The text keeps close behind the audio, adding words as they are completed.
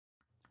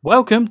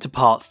Welcome to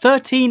part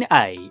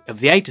 13A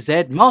of the A to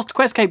Z Master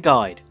Questscape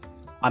Guide.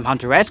 I'm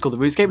Hunter S, called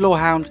the RuneScape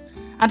Lorehound,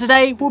 and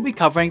today we'll be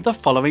covering the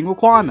following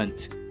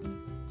requirement.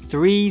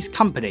 Three's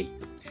Company,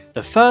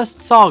 the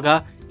first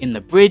saga in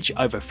the Bridge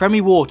Over Fremmy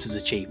Waters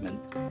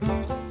achievement.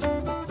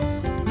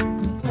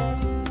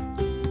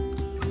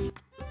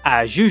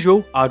 As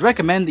usual, I'd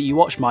recommend that you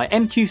watch my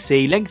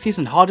MQC Lengthiest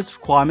and Hardest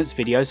Requirements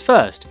videos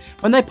first,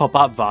 when they pop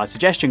up via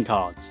suggestion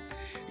cards.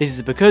 This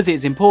is because it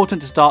is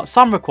important to start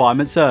some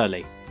requirements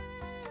early.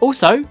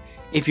 Also,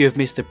 if you have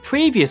missed the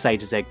previous A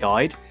to Z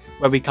guide,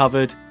 where we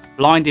covered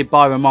Blinded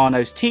by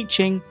Romano's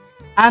Teaching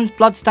and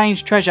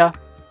Bloodstained Treasure,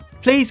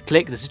 please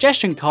click the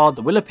suggestion card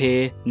that will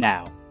appear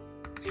now.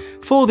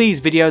 For these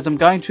videos I'm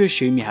going to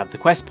assume you have the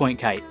quest point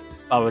cape.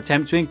 I will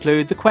attempt to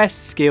include the quests,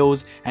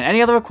 skills and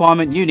any other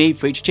requirement you need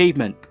for each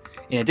achievement.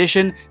 In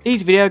addition,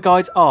 these video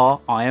guides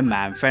are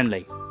Ironman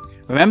friendly.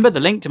 Remember, the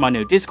link to my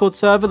new Discord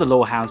server, the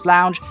Lorehounds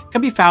Lounge, can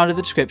be found in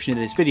the description of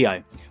this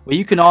video, where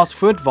you can ask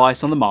for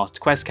advice on the Master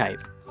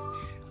Questscape.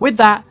 With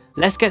that,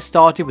 let's get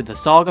started with the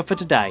saga for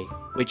today,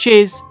 which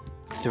is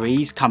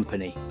Three's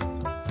Company.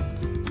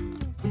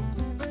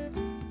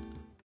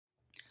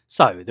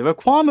 So, the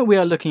requirement we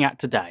are looking at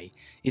today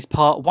is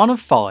part 1 of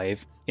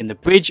 5 in the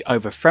Bridge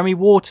Over Fremmy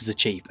Waters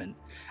achievement,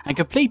 and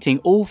completing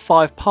all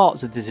 5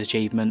 parts of this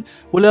achievement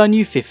will earn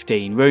you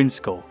 15 rune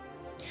score.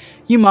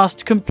 You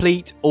must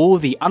complete all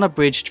the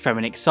Unabridged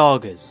Fremmy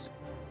Sagas.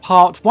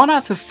 Part 1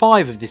 out of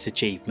 5 of this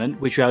achievement,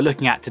 which we are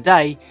looking at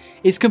today,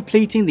 is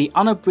completing the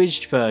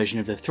unabridged version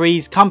of the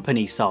Three's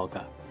Company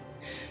saga.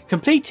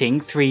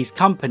 Completing Three's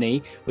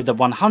Company with a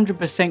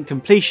 100%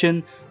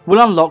 completion will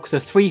unlock the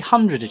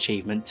 300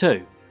 achievement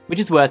too,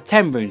 which is worth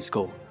 10 rune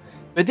score,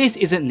 but this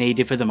isn't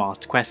needed for the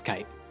Master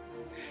Questscape.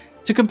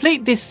 To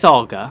complete this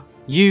saga,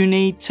 you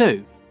need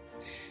to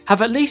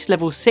have at least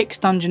level 6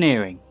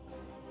 dungeoneering,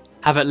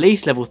 have at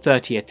least level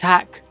 30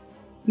 attack,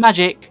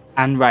 magic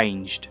and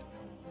ranged,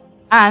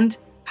 and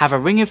have a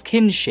ring of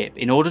kinship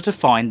in order to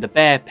find the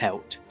bear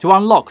pelt to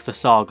unlock the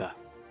saga.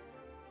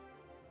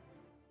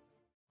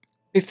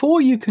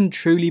 Before you can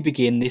truly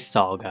begin this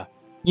saga,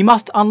 you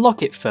must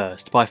unlock it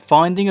first by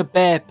finding a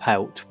bear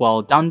pelt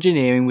while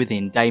dungeoneering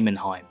within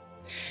Heim.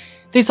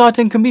 This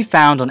item can be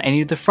found on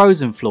any of the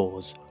frozen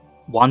floors,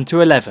 1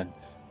 to 11,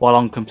 while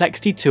on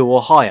complexity 2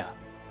 or higher.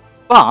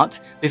 But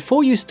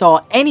before you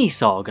start any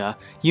saga,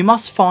 you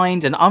must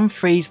find and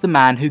unfreeze the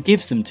man who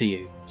gives them to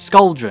you,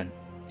 Skaldrun.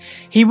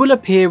 He will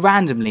appear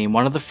randomly in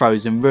one of the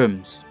frozen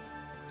rooms.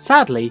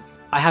 Sadly,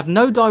 I have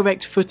no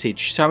direct footage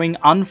showing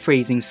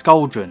unfreezing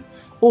Skaldrun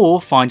or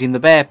finding the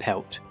bear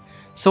pelt,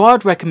 so I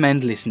would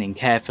recommend listening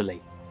carefully.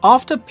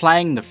 After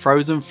playing the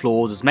frozen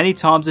floors as many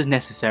times as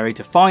necessary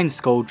to find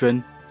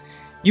Skaldrun,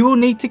 you will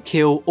need to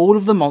kill all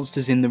of the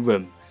monsters in the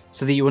room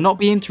so that you will not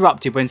be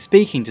interrupted when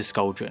speaking to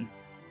Skaldrun.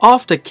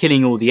 After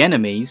killing all the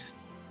enemies,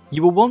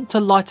 you will want to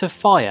light a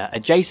fire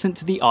adjacent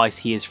to the ice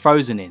he is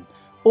frozen in,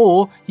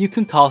 or you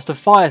can cast a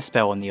fire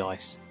spell on the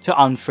ice to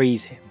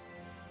unfreeze him.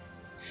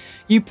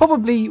 You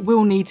probably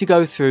will need to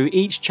go through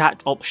each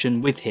chat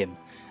option with him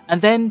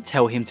and then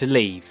tell him to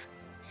leave.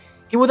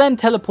 He will then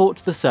teleport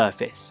to the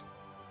surface.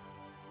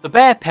 The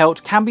bear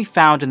pelt can be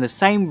found in the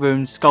same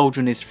room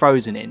Skaldrun is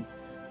frozen in,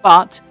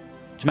 but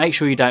to make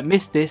sure you don't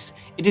miss this,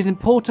 it is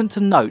important to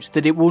note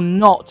that it will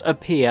not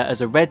appear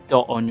as a red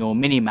dot on your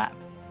minimap,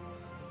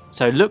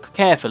 so look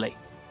carefully.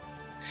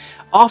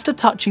 After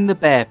touching the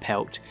bear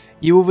pelt,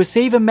 you will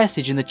receive a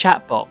message in the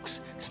chat box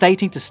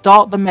stating to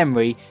start the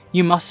memory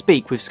you must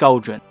speak with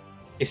Skaldrun.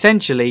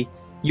 Essentially,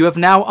 you have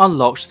now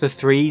unlocked the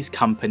Three's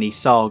Company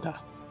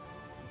saga.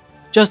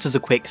 Just as a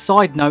quick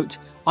side note,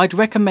 I'd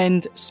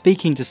recommend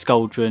speaking to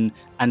Skaldrun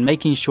and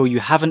making sure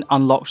you haven't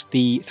unlocked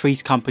the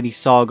Three's Company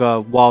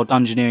saga while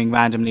dungeoneering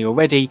randomly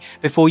already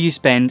before you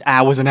spend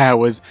hours and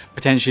hours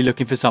potentially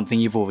looking for something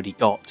you've already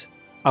got.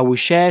 I will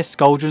share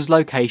Skaldrun's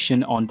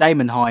location on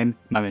Heim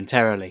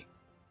momentarily.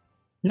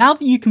 Now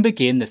that you can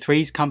begin the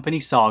Three's Company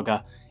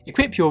saga,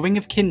 equip your Ring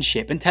of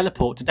Kinship and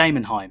teleport to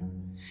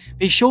Heim.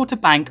 Be sure to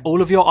bank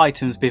all of your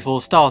items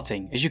before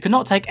starting, as you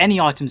cannot take any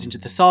items into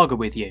the saga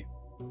with you.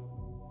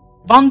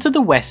 Run to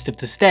the west of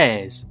the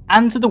stairs,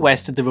 and to the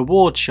west of the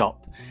reward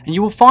shop, and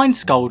you will find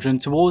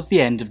Skaldrun towards the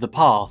end of the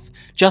path,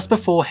 just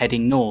before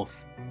heading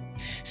north.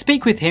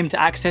 Speak with him to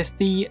access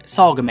the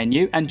saga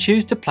menu and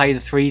choose to play the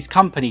Three's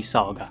Company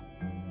saga.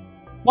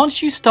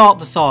 Once you start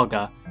the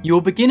saga, you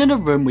will begin in a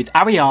room with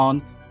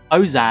Ariane,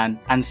 Ozan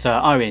and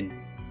Sir Owen.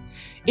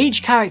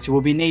 Each character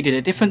will be needed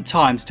at different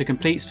times to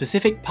complete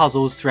specific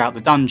puzzles throughout the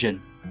dungeon.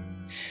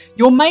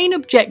 Your main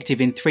objective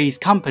in Three's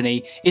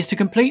Company is to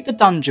complete the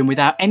dungeon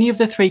without any of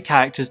the 3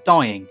 characters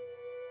dying.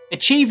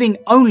 Achieving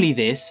only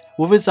this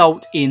will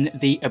result in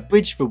the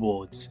Abridged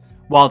rewards,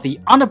 while the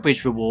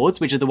Unabridged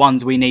rewards, which are the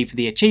ones we need for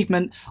the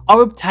achievement,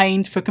 are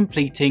obtained for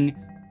completing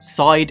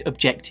side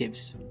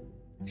objectives.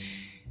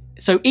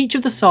 So each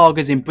of the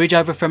sagas in Bridge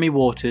Over Fremmy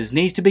Waters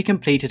needs to be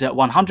completed at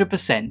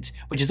 100%,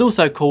 which is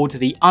also called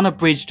the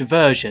unabridged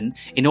version,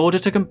 in order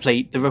to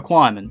complete the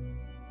requirement.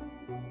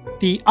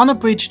 The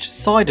unabridged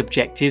side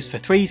objectives for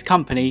Three's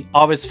Company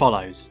are as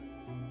follows.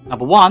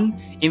 Number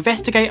 1.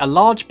 Investigate a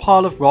large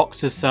pile of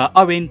rocks as Sir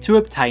Owen to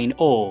obtain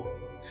ore.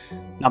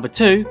 Number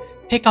 2.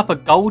 Pick up a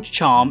gold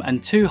charm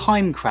and 2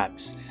 Heim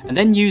crabs, and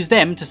then use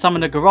them to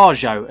summon a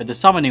Garajo at the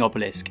summoning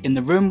obelisk in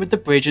the room with the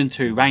bridge and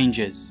 2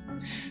 rangers.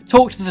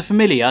 Talk to the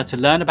familiar to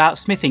learn about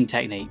smithing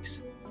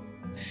techniques.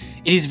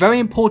 It is very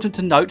important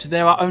to note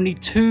there are only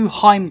 2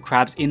 Heim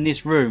crabs in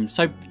this room,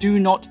 so do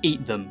not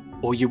eat them,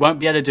 or you won't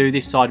be able to do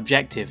this side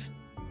objective.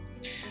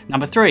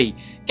 Number 3.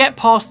 Get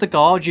past the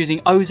guard using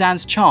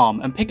Ozan's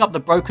charm and pick up the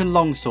broken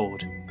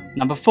longsword.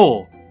 Number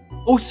 4.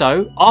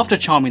 Also, after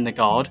charming the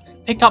guard,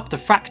 pick up the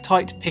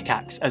Fractite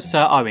pickaxe as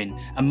Sir Owen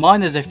and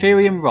mine the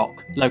Zephyrium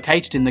rock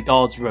located in the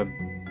guard's room.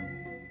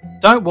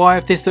 Don't worry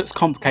if this looks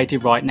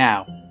complicated right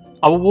now.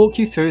 I will walk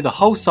you through the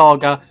whole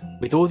saga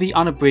with all the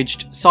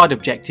unabridged side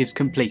objectives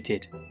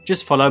completed.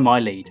 Just follow my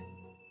lead.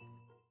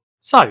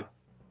 So,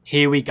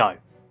 here we go.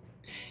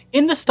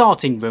 In the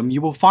starting room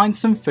you will find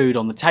some food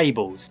on the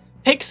tables.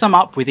 Pick some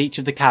up with each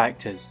of the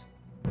characters.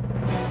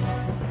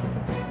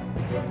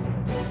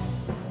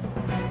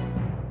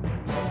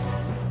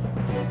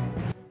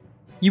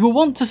 You will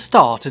want to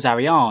start as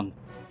Ariane.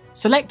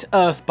 Select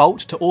Earth Bolt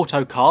to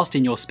auto-cast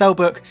in your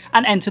spellbook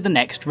and enter the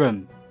next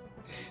room.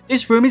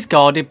 This room is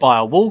guarded by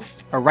a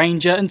wolf, a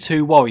ranger and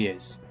 2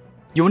 warriors.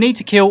 You will need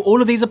to kill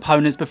all of these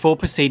opponents before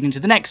proceeding to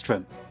the next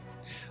room.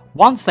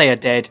 Once they are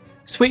dead,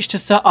 switch to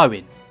Sir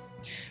Owen.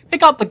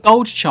 Pick up the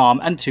gold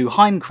charm and 2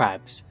 Heim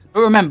crabs,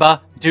 but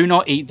remember, do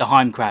not eat the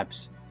Heim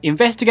crabs.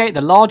 Investigate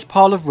the large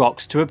pile of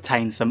rocks to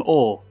obtain some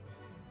ore.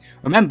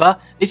 Remember,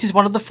 this is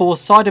one of the 4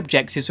 side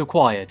objectives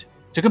required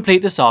to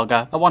complete the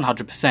saga at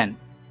 100%.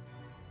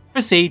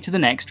 Proceed to the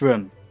next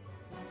room.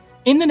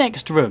 In the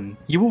next room,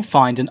 you will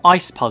find an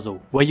ice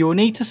puzzle where you will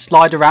need to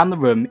slide around the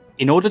room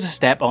in order to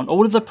step on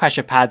all of the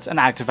pressure pads and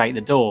activate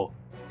the door.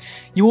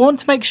 You will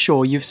want to make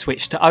sure you've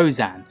switched to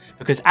Ozan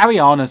because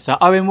Ariane and Sir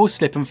Owen will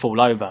slip and fall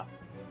over.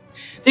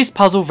 This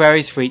puzzle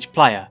varies for each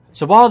player,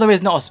 so while there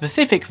is not a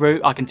specific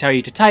route I can tell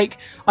you to take,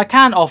 I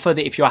can offer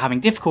that if you are having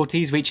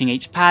difficulties reaching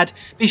each pad,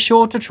 be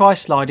sure to try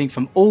sliding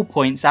from all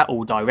points at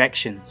all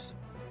directions.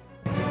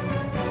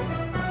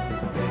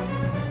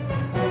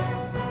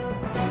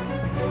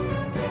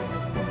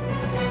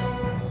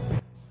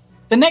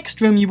 The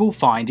next room you will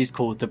find is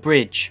called the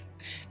Bridge.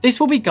 This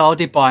will be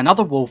guarded by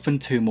another wolf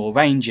and 2 more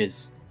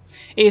rangers.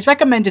 It is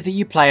recommended that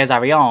you play as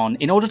Ariane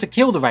in order to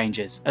kill the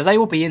rangers, as they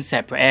will be in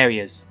separate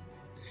areas.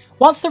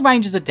 Once the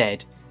rangers are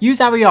dead, use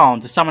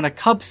Ariane to summon a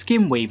cub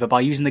skinweaver by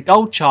using the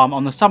gold charm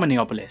on the summoning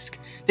obelisk.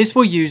 This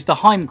will use the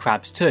Heim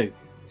crabs too.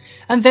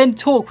 And then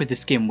talk with the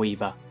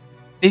skinweaver.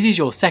 This is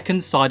your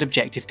second side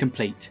objective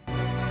complete.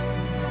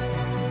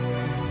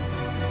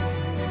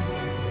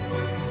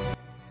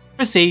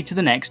 Proceed to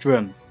the next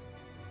room.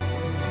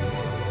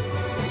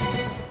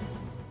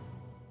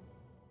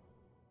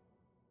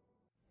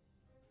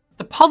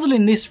 The puzzle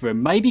in this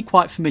room may be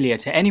quite familiar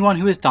to anyone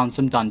who has done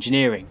some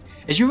dungeoneering,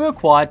 as you are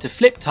required to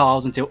flip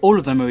tiles until all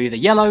of them are either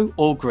yellow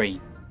or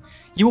green.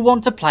 You will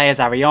want to play as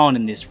Ariane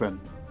in this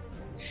room.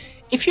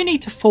 If you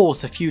need to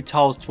force a few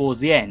tiles towards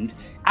the end,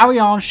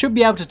 Ariane should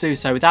be able to do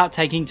so without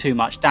taking too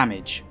much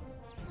damage.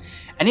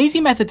 An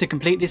easy method to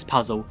complete this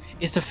puzzle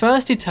is to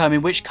first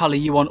determine which colour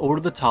you want all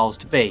of the tiles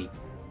to be.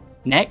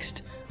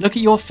 Next, look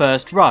at your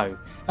first row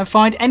and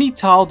find any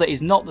tile that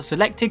is not the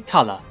selected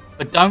colour,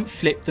 but don't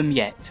flip them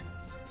yet.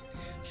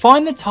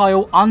 Find the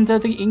tile under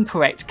the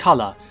incorrect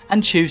colour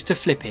and choose to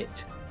flip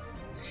it.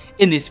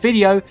 In this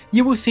video,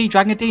 you will see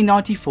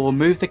DragonD94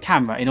 move the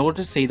camera in order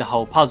to see the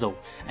whole puzzle,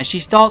 and she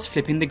starts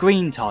flipping the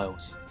green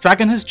tiles.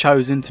 Dragon has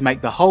chosen to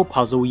make the whole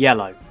puzzle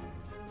yellow.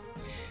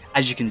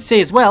 As you can see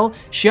as well,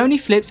 she only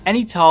flips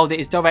any tile that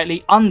is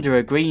directly under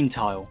a green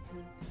tile.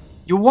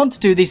 You'll want to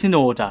do this in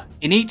order,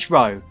 in each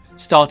row,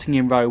 starting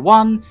in row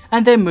 1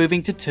 and then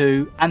moving to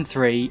 2 and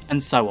 3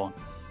 and so on.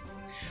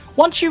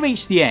 Once you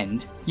reach the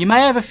end, you may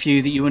have a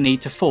few that you will need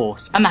to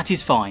force, and that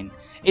is fine.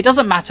 It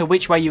doesn't matter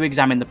which way you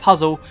examine the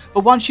puzzle,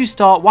 but once you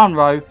start one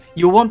row,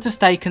 you'll want to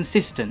stay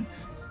consistent,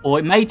 or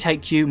it may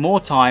take you more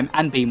time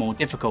and be more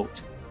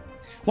difficult.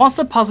 Once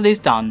the puzzle is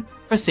done,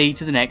 proceed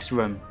to the next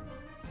room.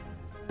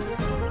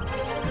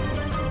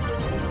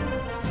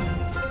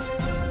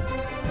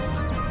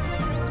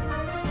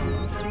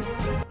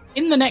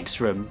 In the next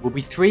room will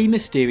be 3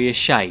 mysterious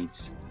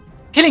shades.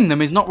 Killing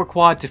them is not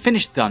required to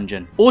finish the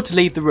dungeon or to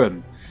leave the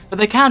room, but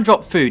they can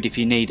drop food if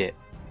you need it.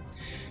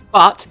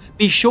 But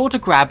be sure to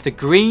grab the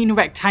green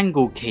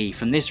rectangle key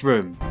from this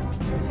room.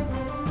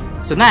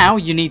 So now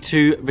you need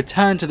to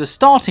return to the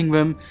starting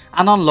room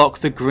and unlock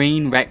the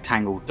green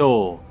rectangle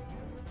door.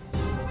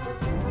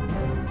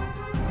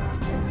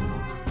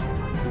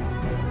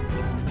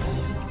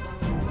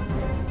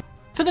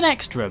 For the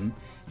next room,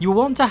 you will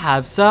want to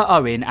have Sir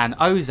Owen and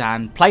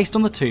Ozan placed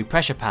on the 2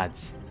 pressure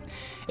pads.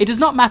 It does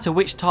not matter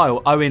which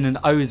tile Owen and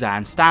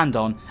Ozan stand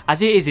on,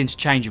 as it is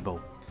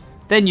interchangeable.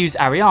 Then use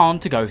Ariane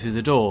to go through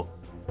the door.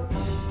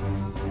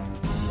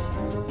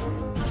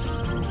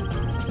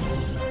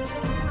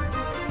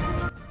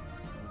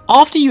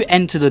 After you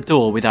enter the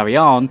door with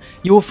Ariane,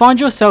 you will find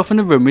yourself in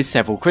a room with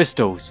several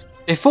crystals.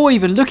 Before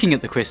even looking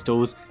at the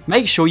crystals,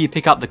 make sure you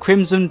pick up the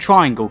crimson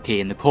triangle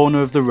key in the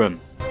corner of the room.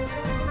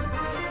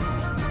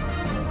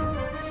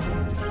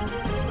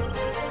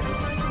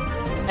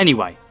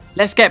 Anyway,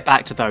 let's get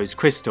back to those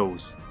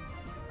crystals.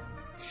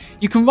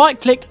 You can right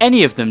click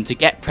any of them to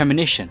get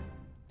premonition.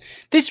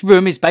 This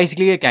room is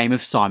basically a game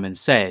of Simon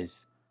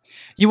Says.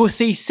 You will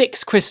see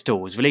 6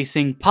 crystals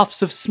releasing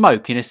puffs of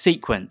smoke in a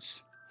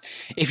sequence.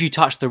 If you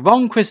touch the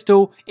wrong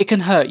crystal, it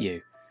can hurt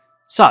you.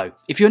 So,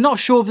 if you're not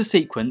sure of the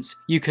sequence,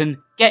 you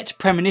can get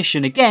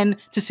premonition again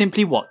to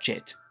simply watch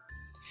it.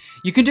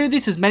 You can do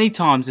this as many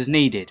times as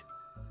needed.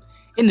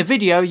 In the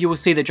video, you will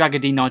see that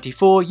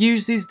DragonD94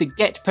 uses the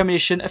get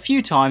premonition a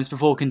few times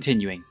before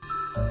continuing.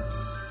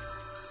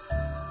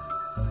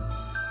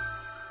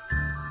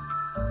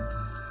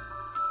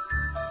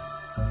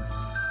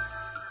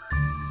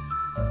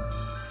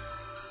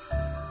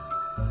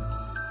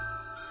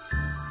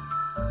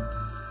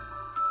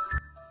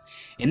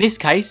 In this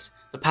case,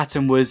 the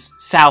pattern was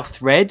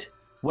south red,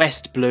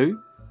 west blue,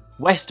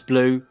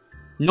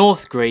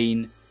 north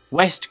green,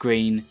 west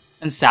green,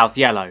 and south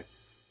yellow.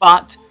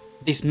 But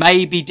this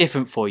may be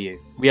different for you.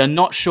 We are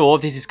not sure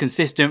if this is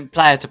consistent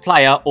player to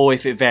player or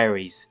if it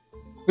varies.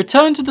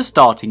 Return to the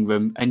starting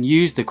room and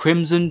use the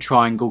crimson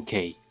triangle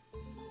key.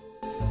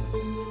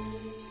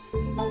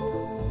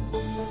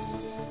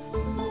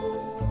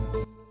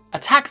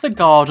 Attack the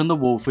guard on the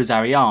wolf as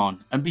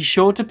Ariane and be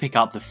sure to pick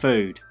up the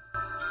food.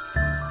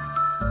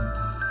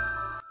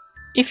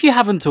 If you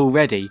haven't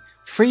already,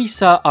 free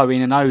Sir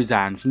Owen and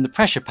Ozan from the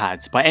pressure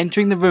pads by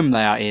entering the room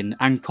they are in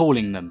and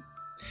calling them.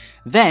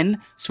 Then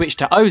switch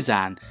to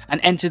Ozan and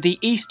enter the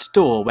east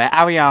door where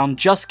Ariane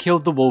just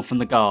killed the wolf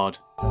and the guard.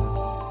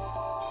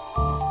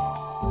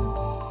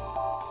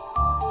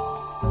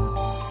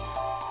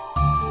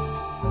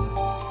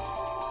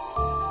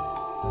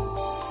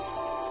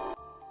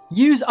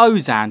 Use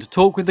Ozan to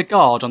talk with the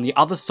guard on the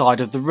other side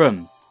of the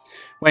room.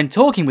 When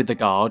talking with the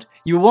guard,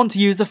 you will want to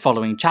use the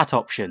following chat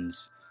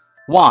options.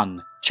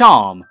 1.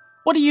 Charm.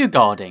 What are you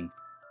guarding?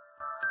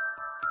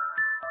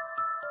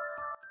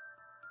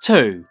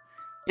 2.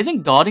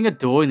 Isn't guarding a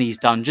door in these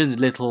dungeons a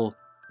little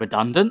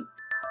redundant?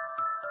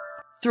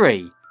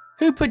 3.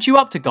 Who put you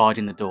up to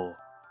guarding the door?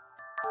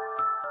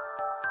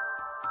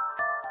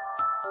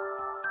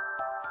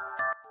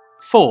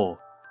 4.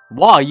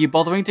 Why are you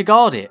bothering to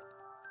guard it?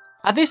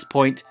 At this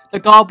point, the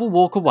guard will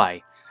walk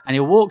away, and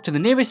he'll walk to the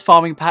nearest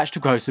farming patch to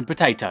grow some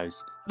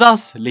potatoes,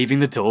 thus leaving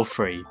the door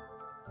free.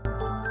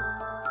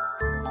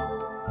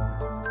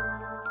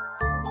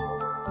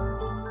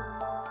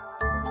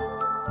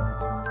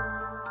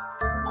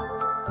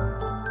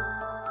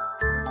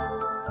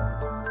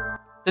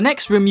 The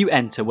next room you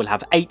enter will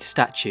have 8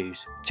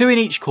 statues, 2 in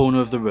each corner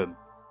of the room.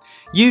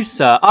 Use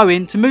Sir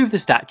Owen to move the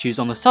statues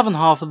on the southern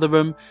half of the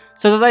room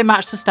so that they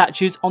match the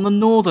statues on the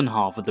northern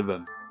half of the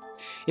room.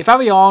 If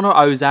Ariane or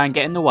Ozan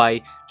get in the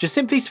way, just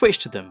simply switch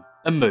to them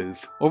and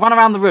move, or run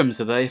around the room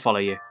so that they follow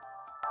you.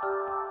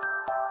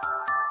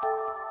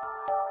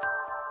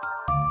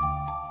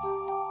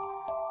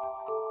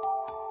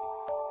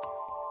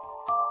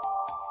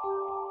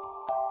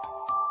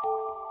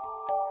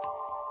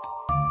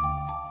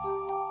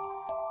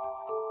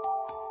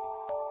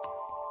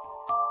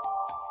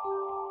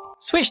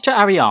 Switch to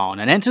Ariane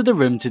and enter the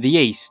room to the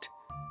east.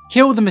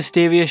 Kill the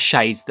mysterious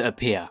shades that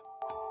appear.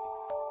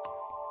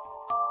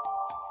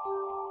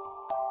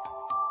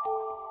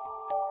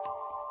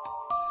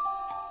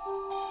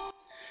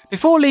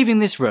 Before leaving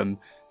this room,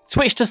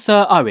 switch to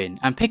Sir Owen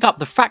and pick up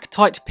the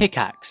Fractite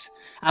pickaxe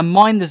and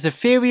mine the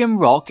Zephyrium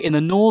rock in the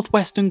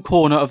northwestern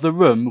corner of the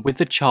room with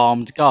the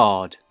charmed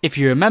guard. If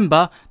you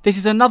remember, this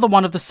is another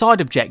one of the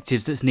side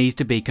objectives that needs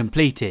to be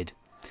completed.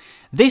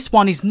 This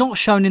one is not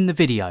shown in the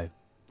video.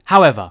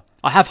 However,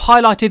 I have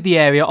highlighted the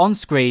area on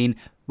screen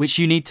which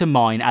you need to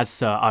mine as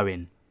Sir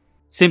Owen.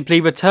 Simply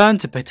return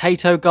to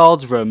Potato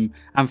Guard's room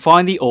and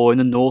find the ore in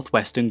the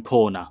northwestern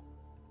corner.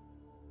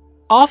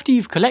 After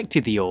you've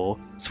collected the ore,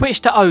 switch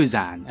to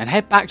Ozan and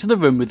head back to the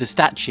room with the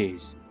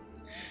statues.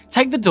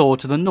 Take the door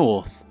to the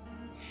north.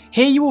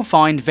 Here you will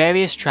find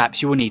various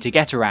traps you will need to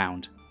get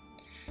around.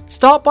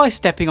 Start by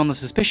stepping on the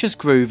suspicious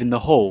groove in the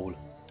hall.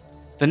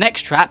 The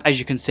next trap, as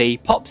you can see,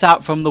 pops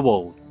out from the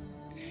wall.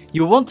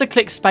 You will want to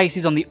click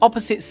spaces on the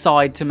opposite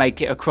side to make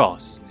it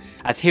across,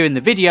 as here in the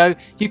video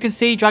you can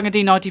see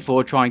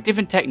DragonD94 trying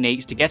different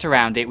techniques to get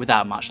around it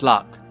without much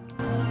luck.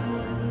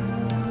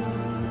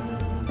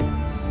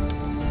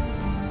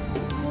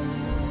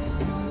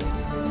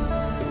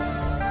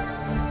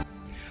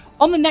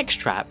 On the next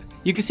trap,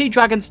 you can see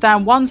Dragon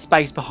stand one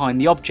space behind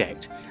the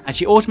object, and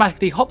she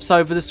automatically hops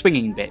over the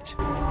swinging bit.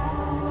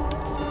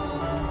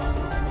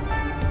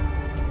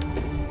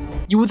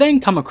 You will then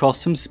come across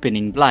some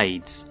spinning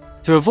blades.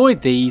 To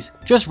avoid these,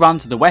 just run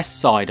to the west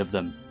side of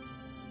them.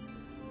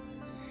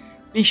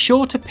 Be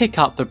sure to pick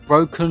up the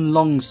broken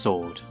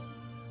longsword.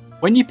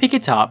 When you pick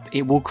it up,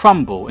 it will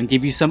crumble and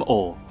give you some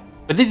ore,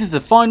 but this is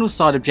the final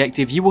side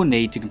objective you will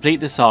need to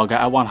complete the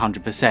saga at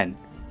 100%.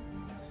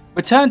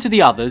 Return to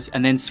the others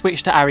and then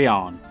switch to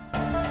Ariane.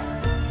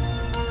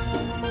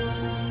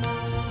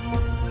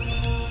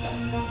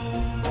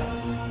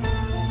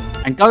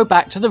 and go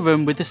back to the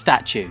room with the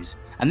statues,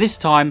 and this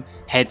time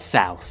head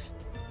south.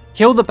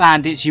 Kill the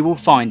bandits you will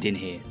find in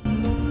here.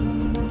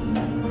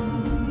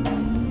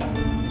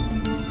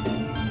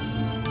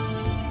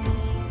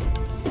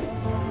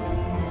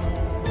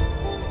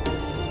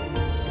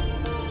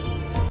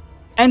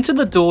 Enter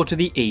the door to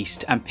the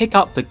east and pick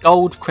up the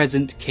gold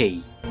crescent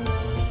key.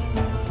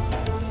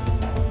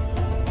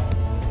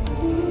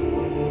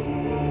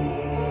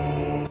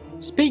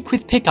 Speak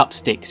with pickup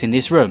sticks in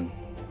this room.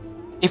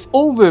 If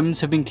all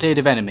rooms have been cleared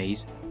of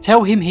enemies,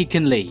 tell him he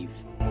can leave.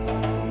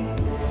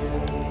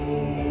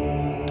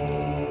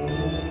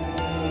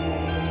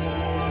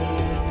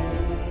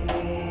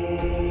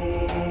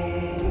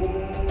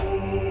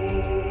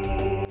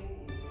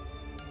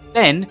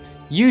 Then,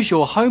 use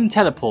your home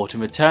teleport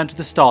and return to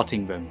the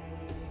starting room.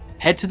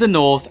 Head to the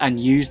north and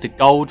use the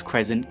gold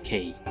crescent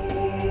key.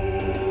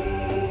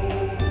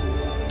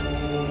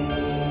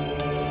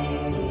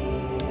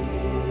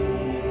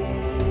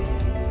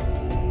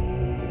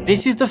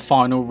 This is the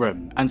final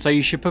room, and so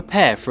you should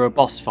prepare for a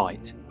boss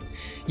fight.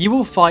 You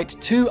will fight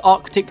 2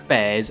 Arctic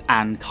bears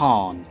and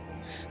Khan.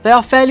 They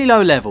are fairly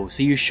low level,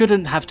 so you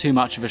shouldn't have too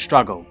much of a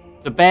struggle.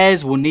 The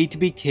bears will need to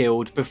be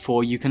killed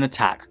before you can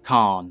attack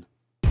Khan.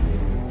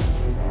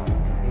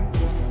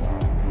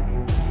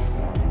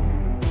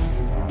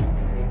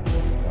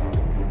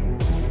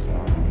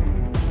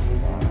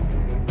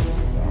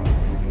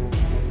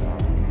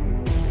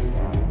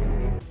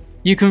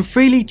 You can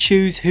freely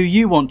choose who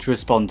you want to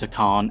respond to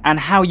Khan and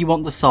how you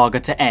want the saga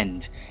to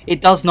end. It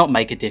does not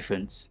make a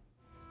difference.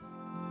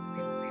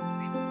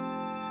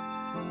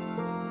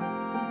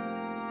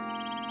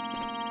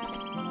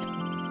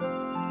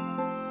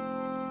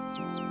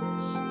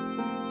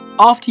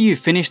 After you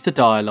finish the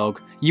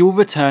dialogue, you will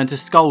return to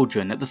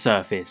Skaldrun at the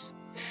surface.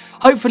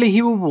 Hopefully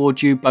he will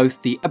award you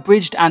both the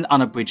Abridged and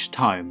Unabridged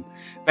tome.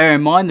 Bear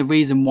in mind the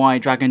reason why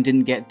Dragon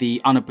didn't get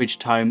the Unabridged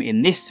tome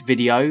in this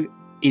video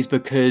is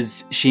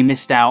because she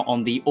missed out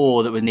on the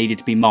ore that was needed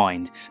to be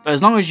mined. But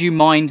as long as you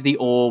mined the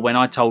ore when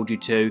I told you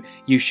to,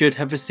 you should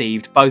have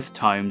received both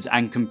tomes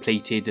and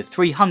completed the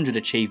 300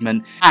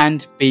 achievement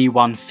and be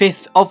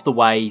 1/5 of the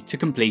way to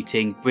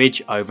completing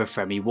Bridge Over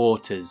Fremmy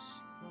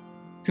Waters.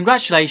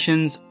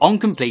 Congratulations on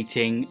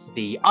completing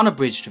the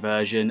unabridged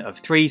version of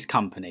Three's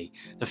Company,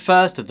 the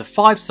first of the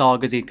 5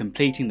 sagas in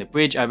completing the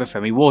Bridge Over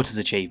Fremmy Waters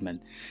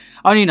achievement.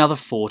 Only another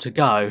 4 to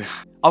go.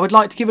 I would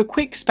like to give a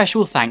quick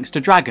special thanks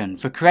to Dragon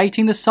for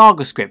creating the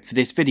saga script for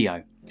this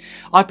video.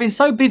 I've been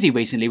so busy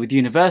recently with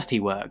university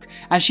work,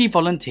 and she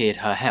volunteered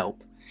her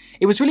help.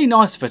 It was really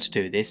nice of her to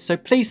do this, so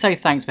please say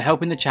thanks for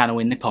helping the channel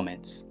in the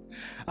comments.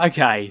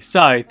 Okay,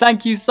 so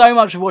thank you so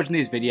much for watching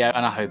this video,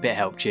 and I hope it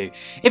helped you.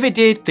 If it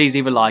did, please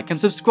leave a like and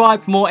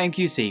subscribe for more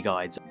MQC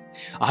guides.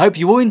 I hope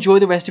you all enjoy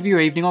the rest of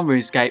your evening on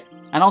RuneScape,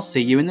 and I'll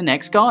see you in the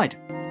next guide.